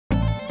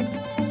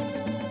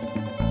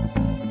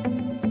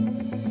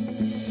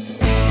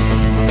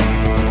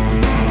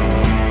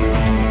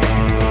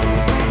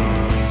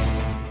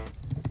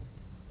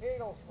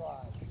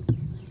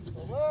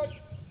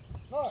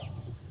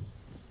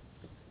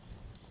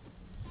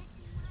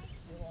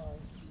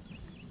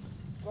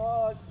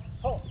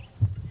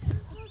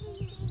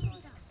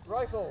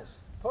Knuckles,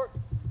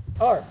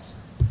 arms.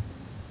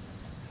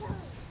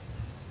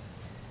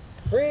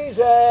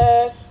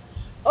 Present,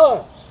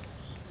 arms.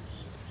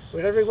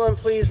 Would everyone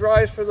please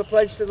rise for the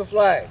pledge to the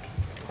flag?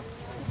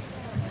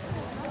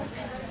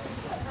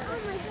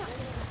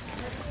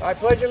 I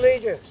pledge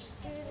allegiance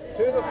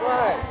to the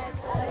flag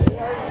of the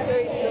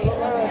United States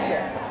of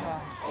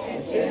America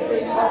and to the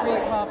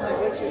republic for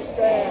which it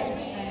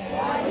stands,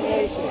 one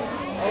nation,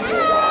 under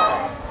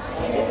God,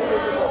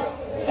 indivisible,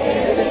 with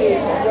liberty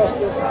and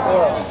justice for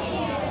all.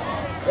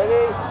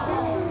 Ready?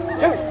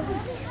 Two.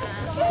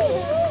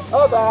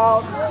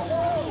 About.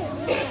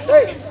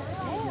 Three.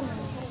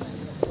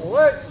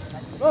 Forward.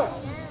 March.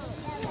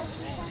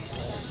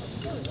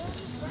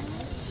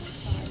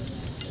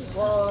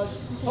 Squad.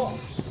 Halt.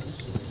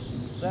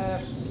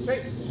 Left.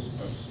 Straight.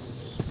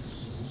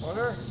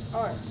 Corner.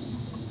 Arm.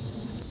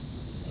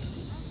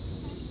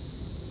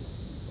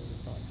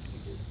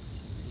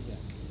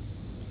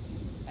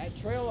 And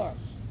trail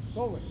arms.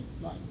 Forward.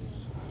 March.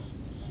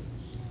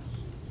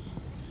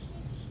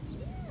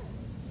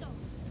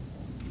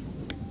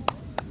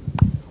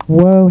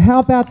 Whoa, how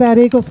about that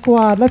Eagle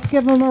Squad? Let's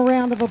give them a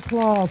round of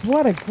applause.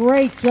 What a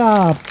great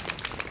job.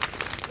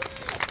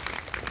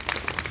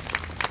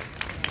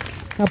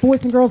 Now,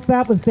 boys and girls,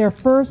 that was their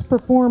first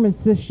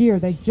performance this year.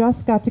 They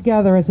just got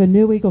together as a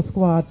new Eagle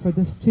Squad for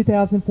this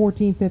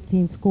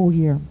 2014-15 school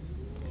year.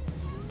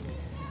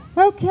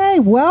 Okay,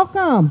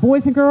 welcome.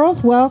 Boys and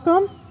girls,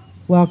 welcome.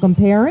 Welcome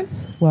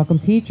parents, welcome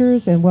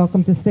teachers, and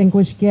welcome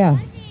distinguished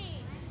guests.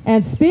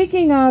 And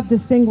speaking of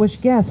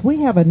distinguished guests,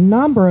 we have a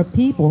number of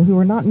people who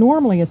are not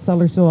normally at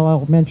Sudlersville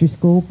Elementary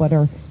School, but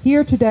are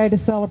here today to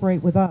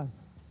celebrate with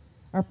us.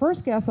 Our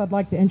first guest I'd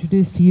like to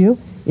introduce to you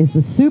is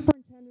the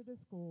Superintendent of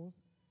Schools,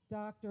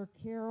 Dr.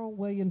 Carol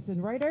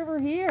Williamson, right over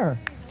here.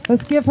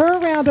 Let's give her a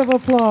round of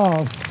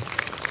applause.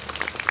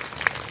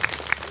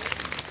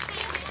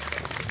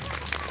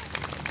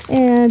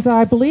 And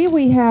I believe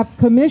we have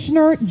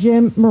Commissioner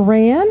Jim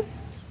Moran,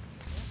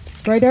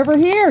 right over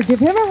here. Give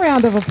him a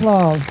round of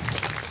applause.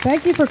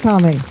 Thank you for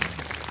coming.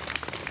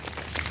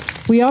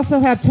 We also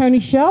have Tony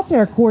Schultz,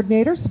 our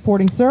coordinator,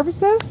 supporting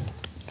services.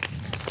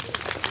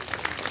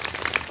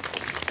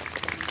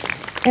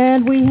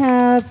 And we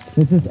have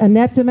Mrs.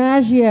 Annette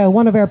DiMaggio,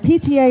 one of our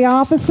PTA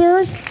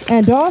officers,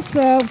 and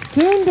also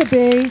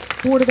soon-to-be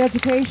Board of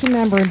Education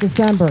member in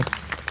December.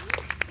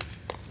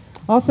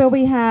 Also,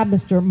 we have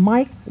Mr.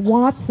 Mike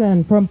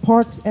Watson from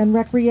Parks and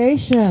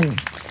Recreation.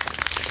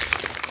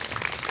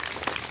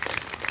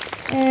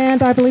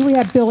 And I believe we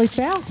have Billy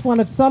Faust,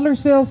 one of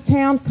Sudlersville's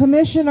town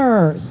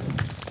commissioners.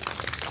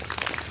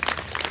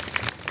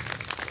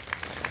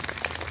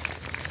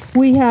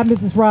 We have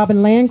Mrs.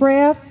 Robin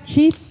Landgraf,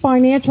 Chief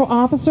Financial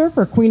Officer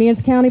for Queen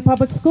Anne's County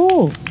Public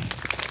Schools.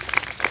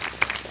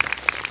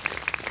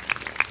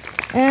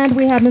 And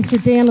we have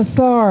Mr. Dan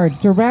Lassard,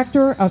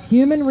 Director of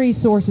Human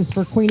Resources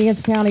for Queen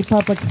Anne's County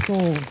Public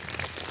Schools.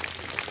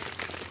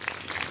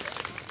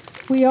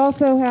 We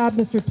also have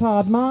Mr.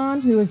 Todd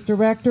Mond, who is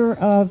Director,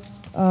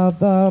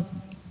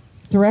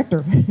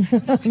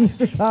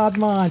 Mr. Todd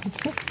Mond.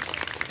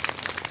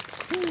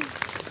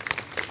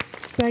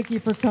 Thank you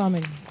for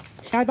coming.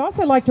 I'd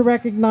also like to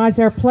recognize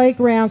our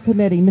Playground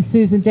Committee, Ms.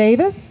 Susan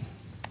Davis,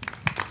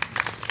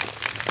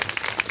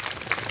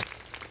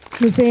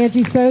 Ms.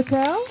 Angie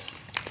Soto,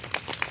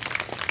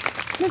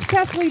 Ms.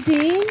 Kesley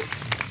Dean,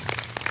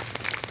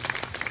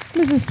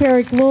 Mrs.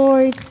 Terry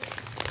Lloyd,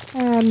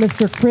 and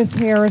Mr. Chris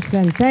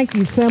Harrison. Thank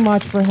you so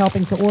much for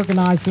helping to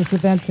organize this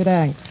event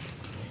today.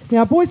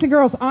 Now, boys and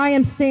girls, I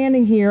am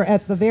standing here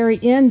at the very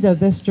end of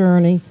this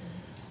journey,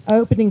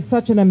 opening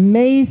such an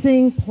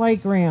amazing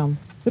playground.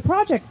 The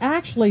project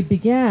actually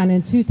began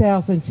in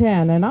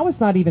 2010, and I was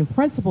not even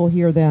principal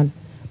here then,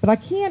 but I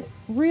can't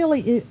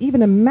really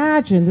even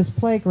imagine this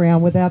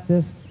playground without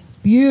this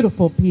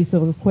beautiful piece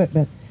of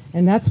equipment,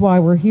 and that's why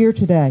we're here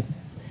today.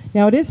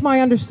 Now, it is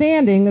my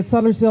understanding that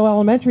Sudlersville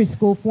Elementary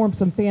School formed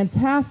some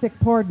fantastic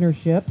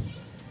partnerships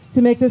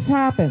to make this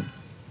happen.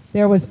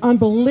 There was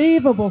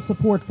unbelievable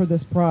support for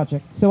this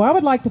project. So I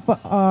would like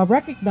to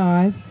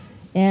recognize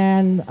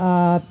and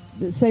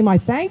say my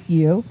thank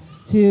you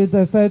to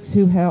the folks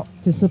who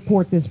helped to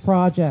support this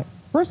project.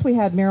 First, we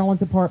had Maryland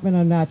Department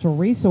of Natural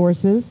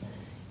Resources,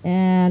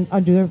 and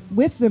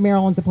with the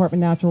Maryland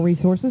Department of Natural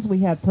Resources, we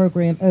had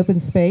program Open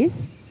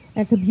Space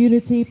and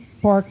Community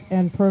Parks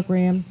and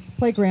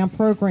Playground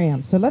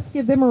Program. So let's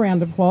give them a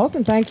round of applause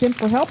and thank them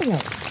for helping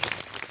us.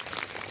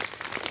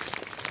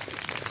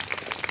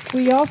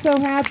 We also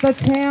had the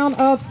town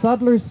of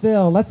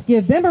Sudlersville. Let's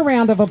give them a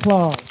round of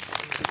applause.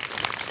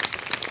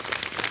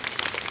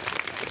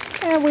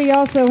 And we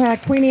also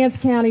had Queen Anne's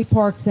County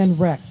Parks and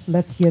Rec.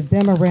 Let's give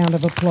them a round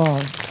of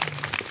applause.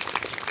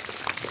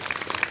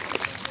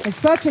 And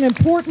such an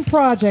important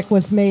project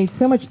was made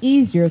so much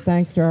easier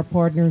thanks to our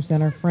partners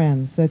and our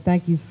friends. So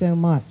thank you so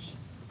much.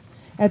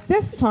 At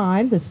this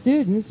time, the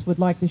students would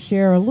like to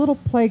share a little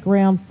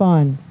playground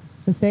fun.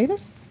 Ms.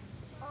 Davis?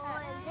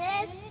 On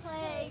this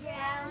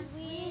playground,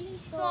 we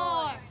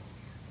soar.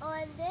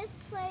 On this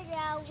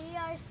playground, we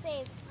are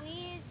safe. We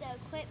use the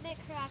equipment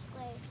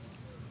correctly.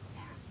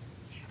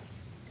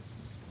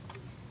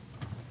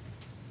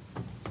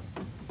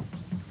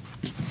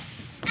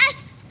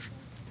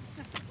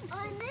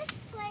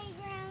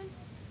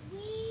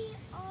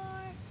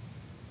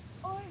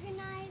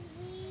 organize,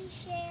 we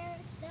share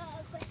the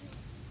equipment.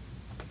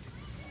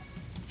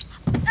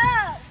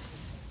 Oh!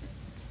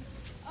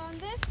 On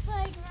this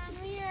playground,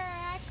 we are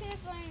active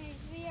learners.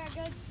 We are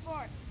good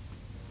sports.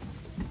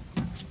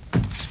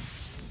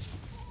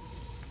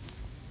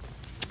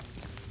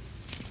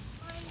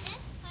 On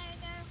this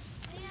playground,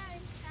 we are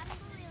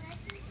respectful. We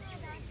listen to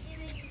adults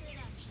and include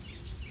us.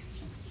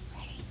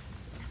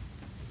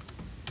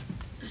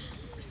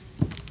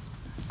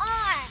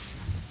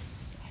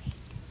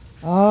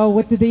 Oh,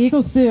 what did the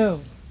Eagles do?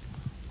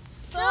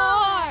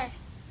 Soar.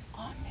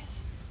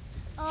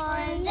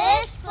 On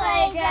this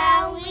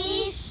playground,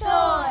 we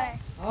soar.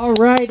 All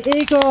right,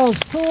 Eagles,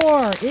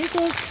 soar.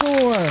 Eagles,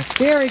 soar.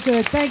 Very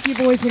good. Thank you,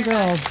 boys and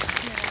girls.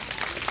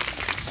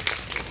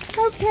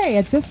 Okay,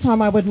 at this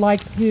time I would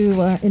like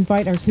to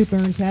invite our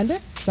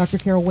superintendent, Dr.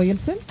 Carol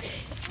Williamson,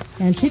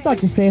 and she'd like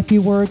to say a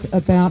few words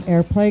about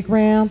our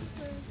playground.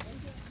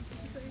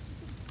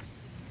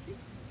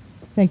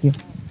 Thank you.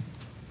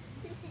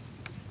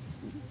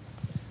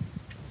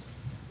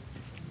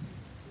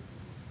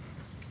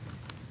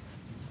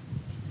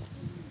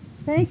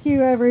 Thank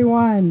you,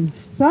 everyone.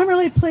 So I'm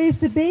really pleased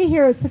to be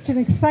here. It's such an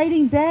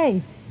exciting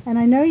day. And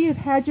I know you've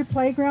had your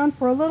playground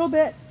for a little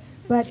bit,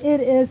 but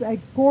it is a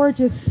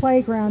gorgeous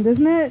playground,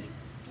 isn't it?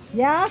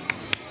 Yeah?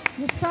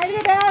 You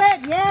excited about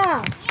it?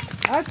 Yeah.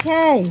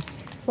 Okay.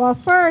 Well,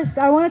 first,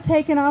 I want to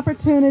take an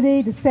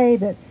opportunity to say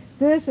that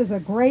this is a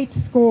great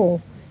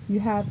school. You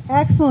have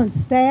excellent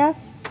staff,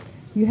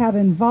 you have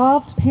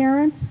involved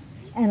parents,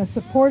 and a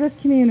supportive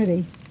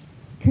community.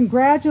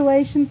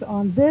 Congratulations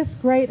on this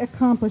great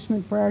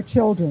accomplishment for our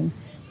children.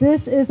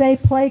 This is a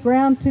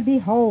playground to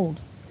behold.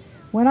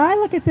 When I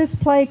look at this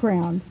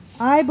playground,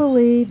 I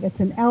believe it's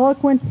an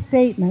eloquent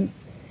statement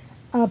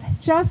of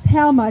just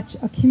how much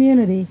a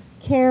community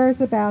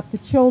cares about the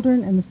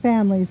children and the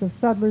families of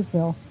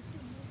Sudlersville.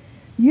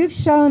 You've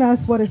shown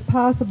us what is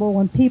possible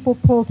when people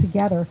pull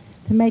together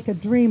to make a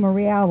dream a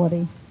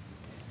reality.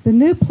 The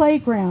new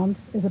playground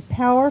is a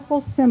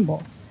powerful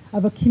symbol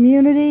of a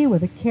community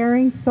with a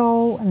caring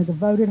soul and a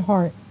devoted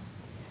heart.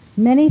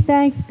 Many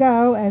thanks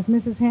go, as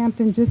Mrs.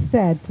 Hampton just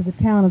said, to the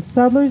town of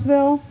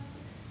Sudlersville,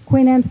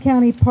 Queen Anne's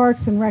County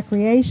Parks and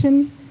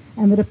Recreation,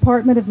 and the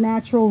Department of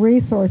Natural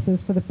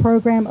Resources for the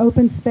program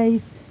Open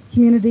Space,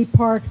 Community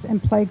Parks,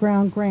 and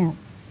Playground Grant.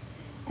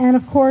 And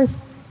of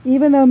course,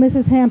 even though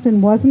Mrs.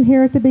 Hampton wasn't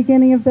here at the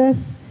beginning of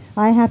this,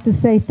 I have to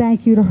say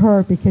thank you to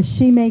her because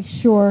she makes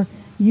sure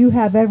you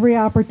have every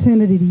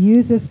opportunity to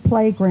use this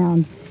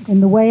playground in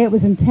the way it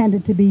was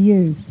intended to be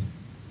used.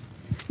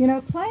 You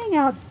know, playing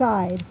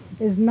outside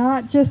is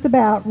not just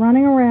about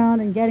running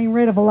around and getting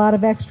rid of a lot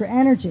of extra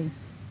energy.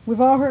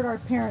 We've all heard our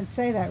parents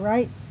say that,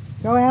 right?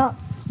 Go out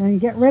and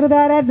get rid of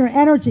that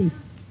energy,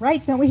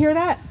 right? Don't we hear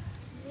that?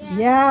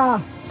 Yeah.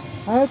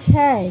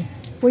 Okay.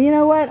 Well, you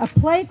know what? A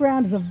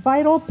playground is a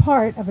vital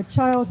part of a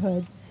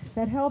childhood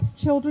that helps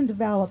children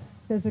develop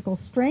physical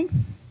strength,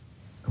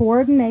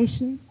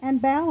 coordination,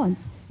 and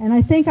balance. And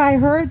I think I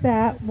heard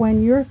that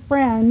when your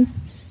friends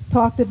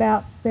talked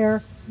about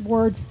their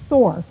word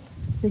soar,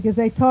 because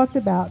they talked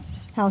about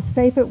how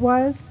safe it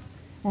was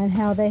and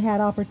how they had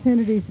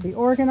opportunities to be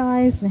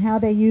organized and how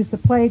they used the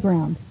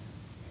playground.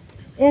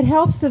 It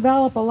helps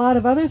develop a lot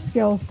of other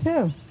skills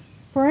too.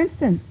 For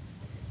instance,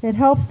 it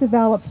helps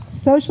develop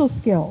social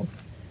skills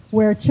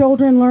where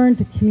children learn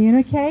to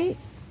communicate,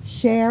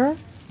 share,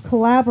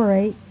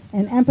 collaborate,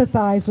 and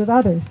empathize with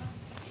others.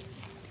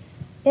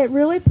 It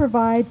really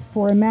provides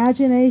for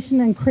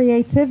imagination and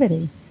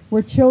creativity,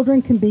 where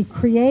children can be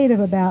creative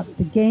about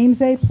the games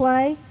they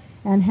play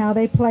and how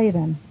they play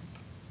them.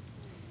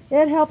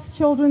 It helps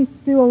children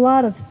do a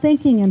lot of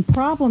thinking and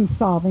problem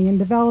solving and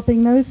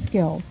developing those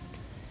skills.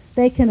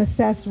 They can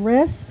assess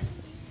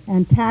risks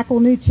and tackle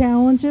new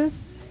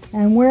challenges,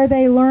 and where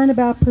they learn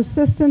about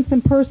persistence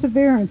and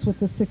perseverance with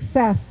the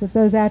success that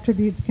those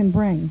attributes can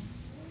bring.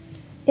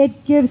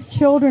 It gives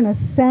children a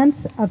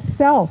sense of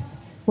self,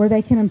 where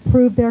they can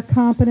improve their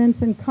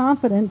competence and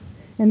confidence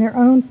in their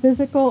own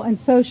physical and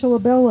social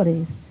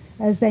abilities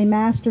as they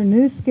master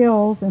new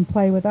skills and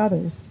play with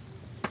others.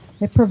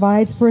 It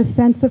provides for a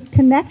sense of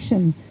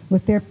connection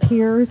with their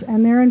peers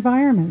and their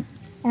environment.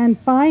 And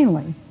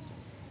finally,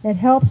 it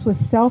helps with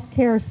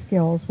self-care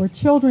skills where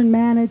children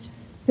manage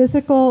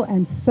physical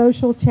and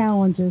social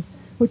challenges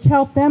which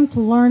help them to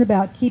learn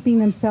about keeping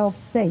themselves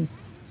safe.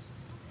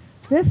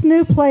 This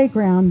new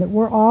playground that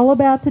we're all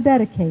about to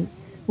dedicate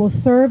will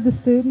serve the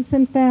students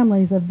and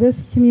families of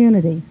this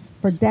community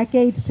for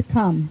decades to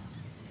come.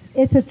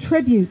 It's a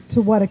tribute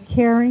to what a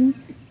caring,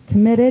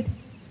 committed,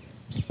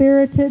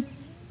 spirited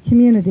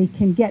community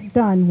can get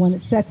done when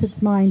it sets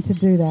its mind to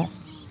do that.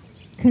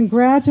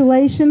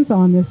 Congratulations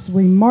on this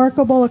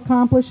remarkable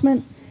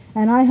accomplishment,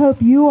 and I hope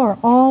you are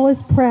all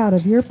as proud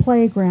of your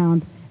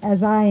playground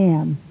as I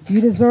am. You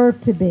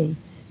deserve to be.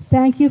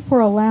 Thank you for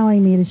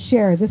allowing me to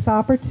share this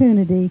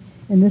opportunity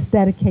in this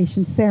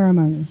dedication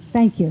ceremony.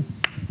 Thank you.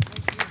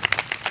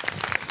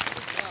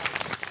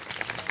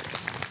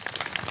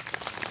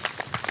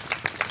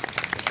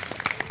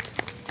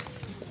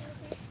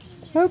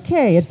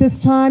 Okay, at this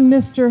time,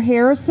 Mr.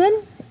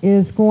 Harrison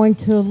is going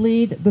to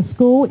lead the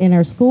school in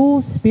our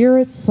school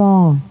spirit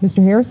song.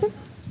 Mr. Harrison?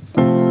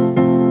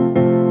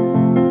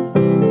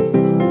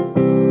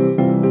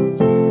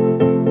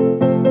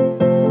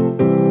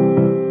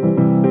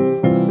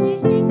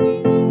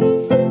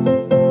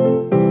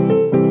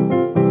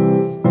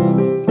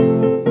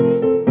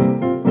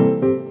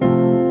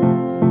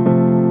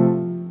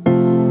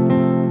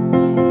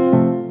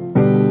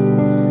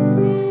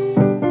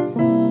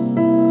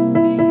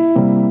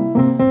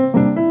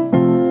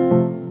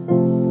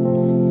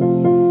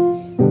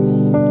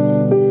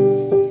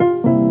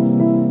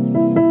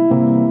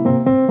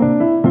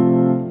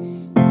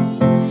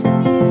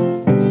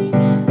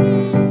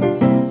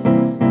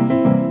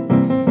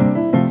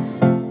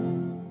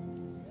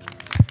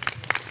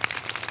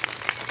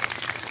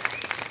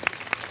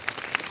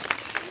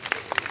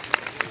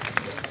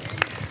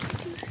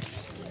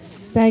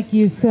 Thank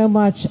you so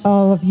much,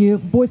 all of you.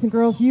 Boys and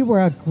girls, you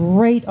were a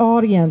great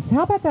audience.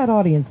 How about that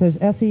audience, those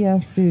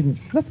SES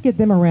students? Let's give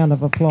them a round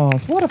of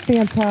applause. What a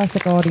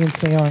fantastic audience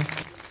they are.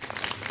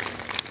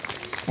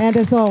 And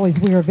as always,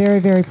 we are very,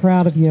 very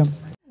proud of you.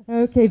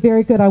 Okay,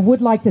 very good. I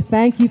would like to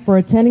thank you for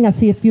attending. I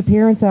see a few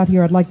parents out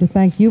here. I'd like to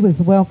thank you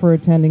as well for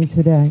attending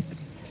today.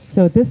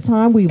 So at this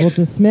time, we will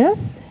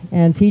dismiss,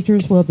 and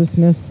teachers will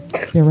dismiss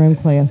their own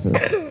classes.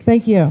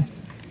 Thank you.